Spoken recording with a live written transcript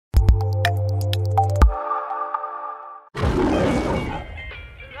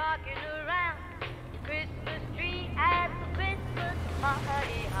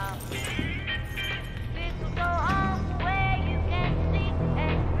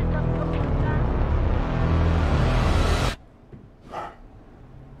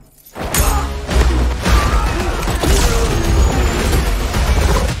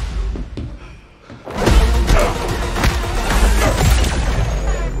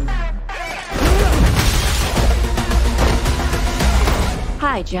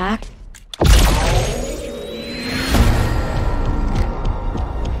Hi, Jack.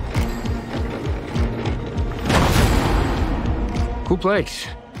 Cool place.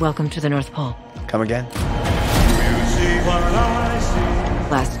 Welcome to the North Pole. Come again?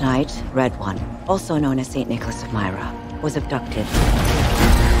 Last night, Red One, also known as St. Nicholas of Myra, was abducted.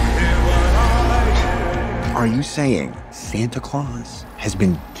 Are you saying Santa Claus has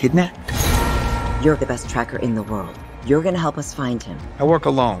been kidnapped? You're the best tracker in the world. You're gonna help us find him. I work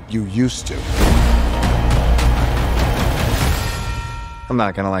alone. You used to. I'm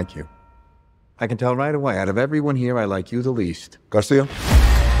not gonna like you. I can tell right away. Out of everyone here, I like you the least. Garcia?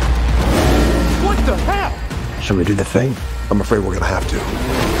 What the hell? Shall we do the thing? I'm afraid we're gonna have to.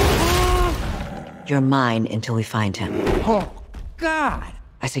 You're mine until we find him. Oh, God.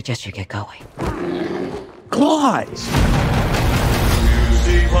 I suggest you get going. Claus!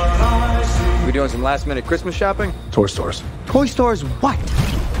 We doing some last-minute Christmas shopping? Toy stores. Toy stores what?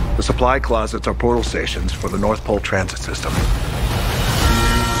 The supply closets are portal stations for the North Pole transit system.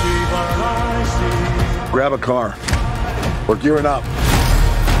 Grab a car. We're gearing up.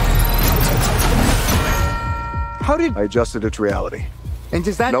 How did... I adjusted it to reality. And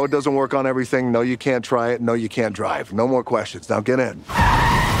does that... No, it doesn't work on everything. No, you can't try it. No, you can't drive. No more questions. Now get in.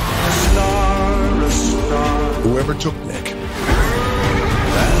 Whoever took Nick.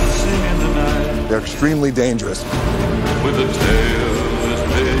 They're extremely dangerous. With a tail as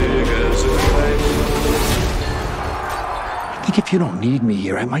big as a kite. I think if you don't need me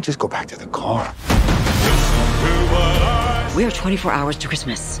here, I might just go back to the car. We are 24 hours to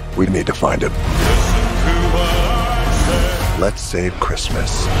Christmas. We need to find him. Let's save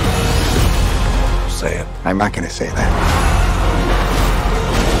Christmas. Say it. I'm not gonna say that.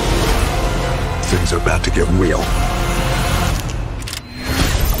 Things are about to get real.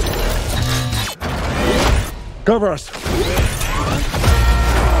 Cover us.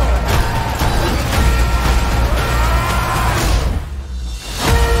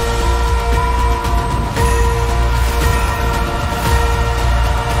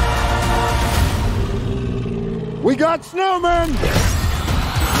 We got snowmen!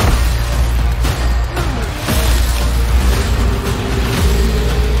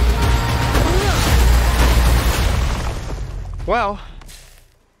 Well,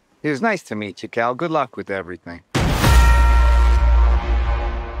 it was nice to meet you, Cal. Good luck with everything.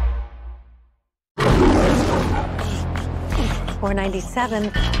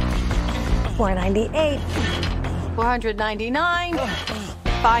 $497, $498, $499,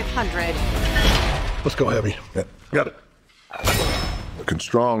 $500. Let's go heavy. Yeah, got it. Looking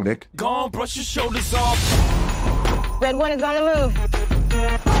strong, Nick. Go on, brush your shoulders off. Red One is on the move.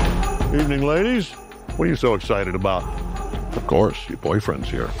 Evening, ladies. What are you so excited about? Of course, your boyfriend's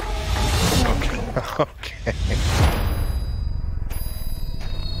here. Okay.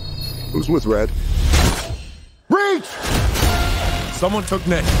 Who's with Red? Reach! Someone took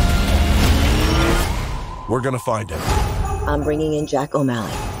Nick. We're gonna find him. I'm bringing in Jack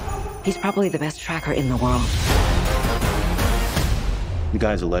O'Malley. He's probably the best tracker in the world. The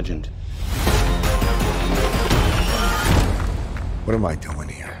guy's a legend. What am I doing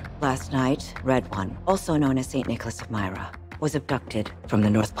here? Last night, Red One, also known as St. Nicholas of Myra, was abducted from the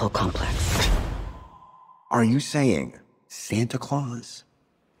North Pole complex. Are you saying Santa Claus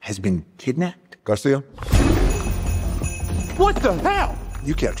has been kidnapped? Garcia? What the hell?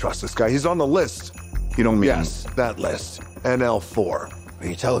 You can't trust this guy. He's on the list. You don't mean... Yes, that list. NL4. Are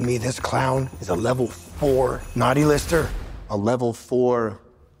you telling me this clown is a level 4 naughty lister? A level 4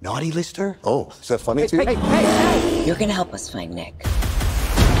 naughty lister? Oh, is that funny to you? Hey! You're gonna help us find Nick.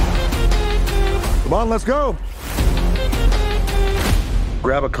 Come on, let's go.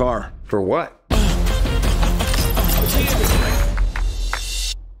 Grab a car. For what?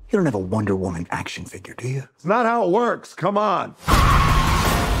 You don't have a Wonder Woman action figure, do you? It's not how it works. Come on.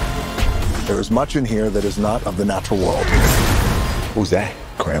 There is much in here that is not of the natural world. Who's that?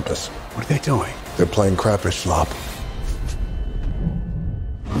 Krampus. What are they doing? They're playing crappish flop.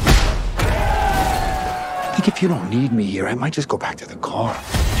 I think if you don't need me here, I might just go back to the car.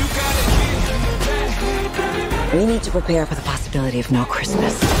 We need to prepare for the possibility of no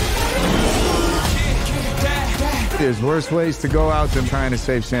Christmas. There's worse ways to go out than trying to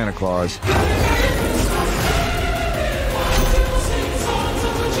save Santa Claus.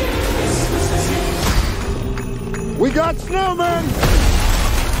 We got snowmen!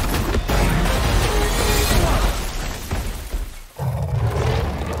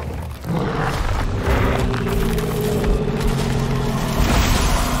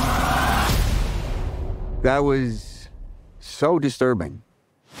 That was so disturbing.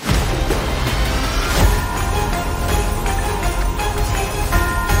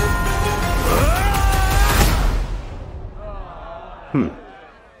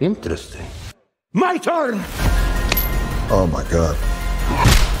 Interesting. My turn! Oh my God.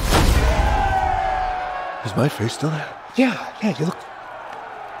 Is my face still there? Yeah, you look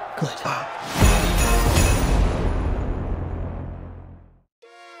good.